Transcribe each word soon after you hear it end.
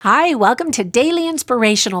Hi, welcome to Daily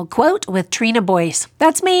Inspirational Quote with Trina Boyce.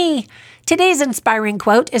 That's me. Today's inspiring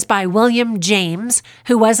quote is by William James,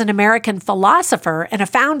 who was an American philosopher and a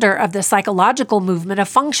founder of the psychological movement of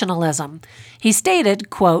functionalism. He stated,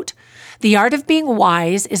 quote, "The art of being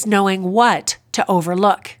wise is knowing what to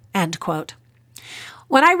overlook," end quote.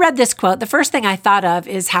 When I read this quote, the first thing I thought of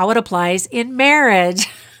is how it applies in marriage.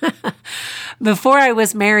 Before I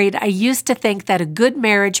was married, I used to think that a good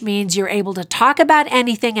marriage means you're able to talk about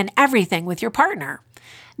anything and everything with your partner.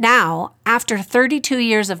 Now, after 32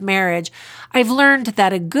 years of marriage, I've learned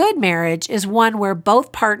that a good marriage is one where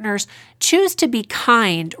both partners choose to be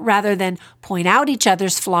kind rather than point out each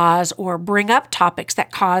other's flaws or bring up topics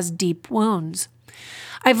that cause deep wounds.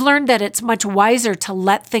 I've learned that it's much wiser to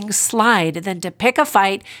let things slide than to pick a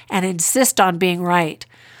fight and insist on being right.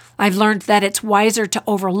 I've learned that it's wiser to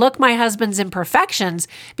overlook my husband's imperfections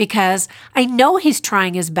because I know he's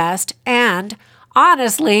trying his best, and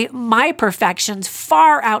honestly, my perfections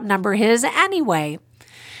far outnumber his anyway.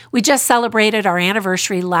 We just celebrated our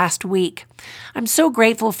anniversary last week. I'm so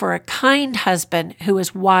grateful for a kind husband who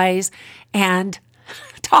is wise and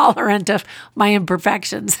tolerant of my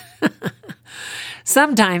imperfections.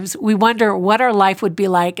 Sometimes we wonder what our life would be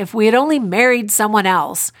like if we had only married someone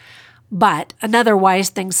else. But another wise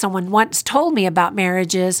thing someone once told me about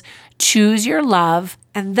marriage is choose your love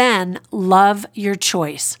and then love your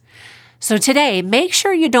choice. So today, make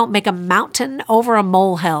sure you don't make a mountain over a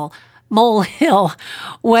molehill,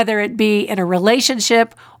 whether it be in a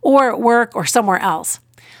relationship or at work or somewhere else.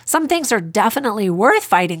 Some things are definitely worth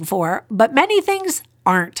fighting for, but many things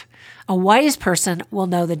aren't. A wise person will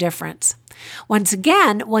know the difference. Once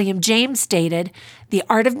again, William James stated, "The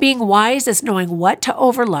art of being wise is knowing what to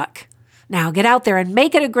overlook." Now get out there and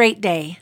make it a great day.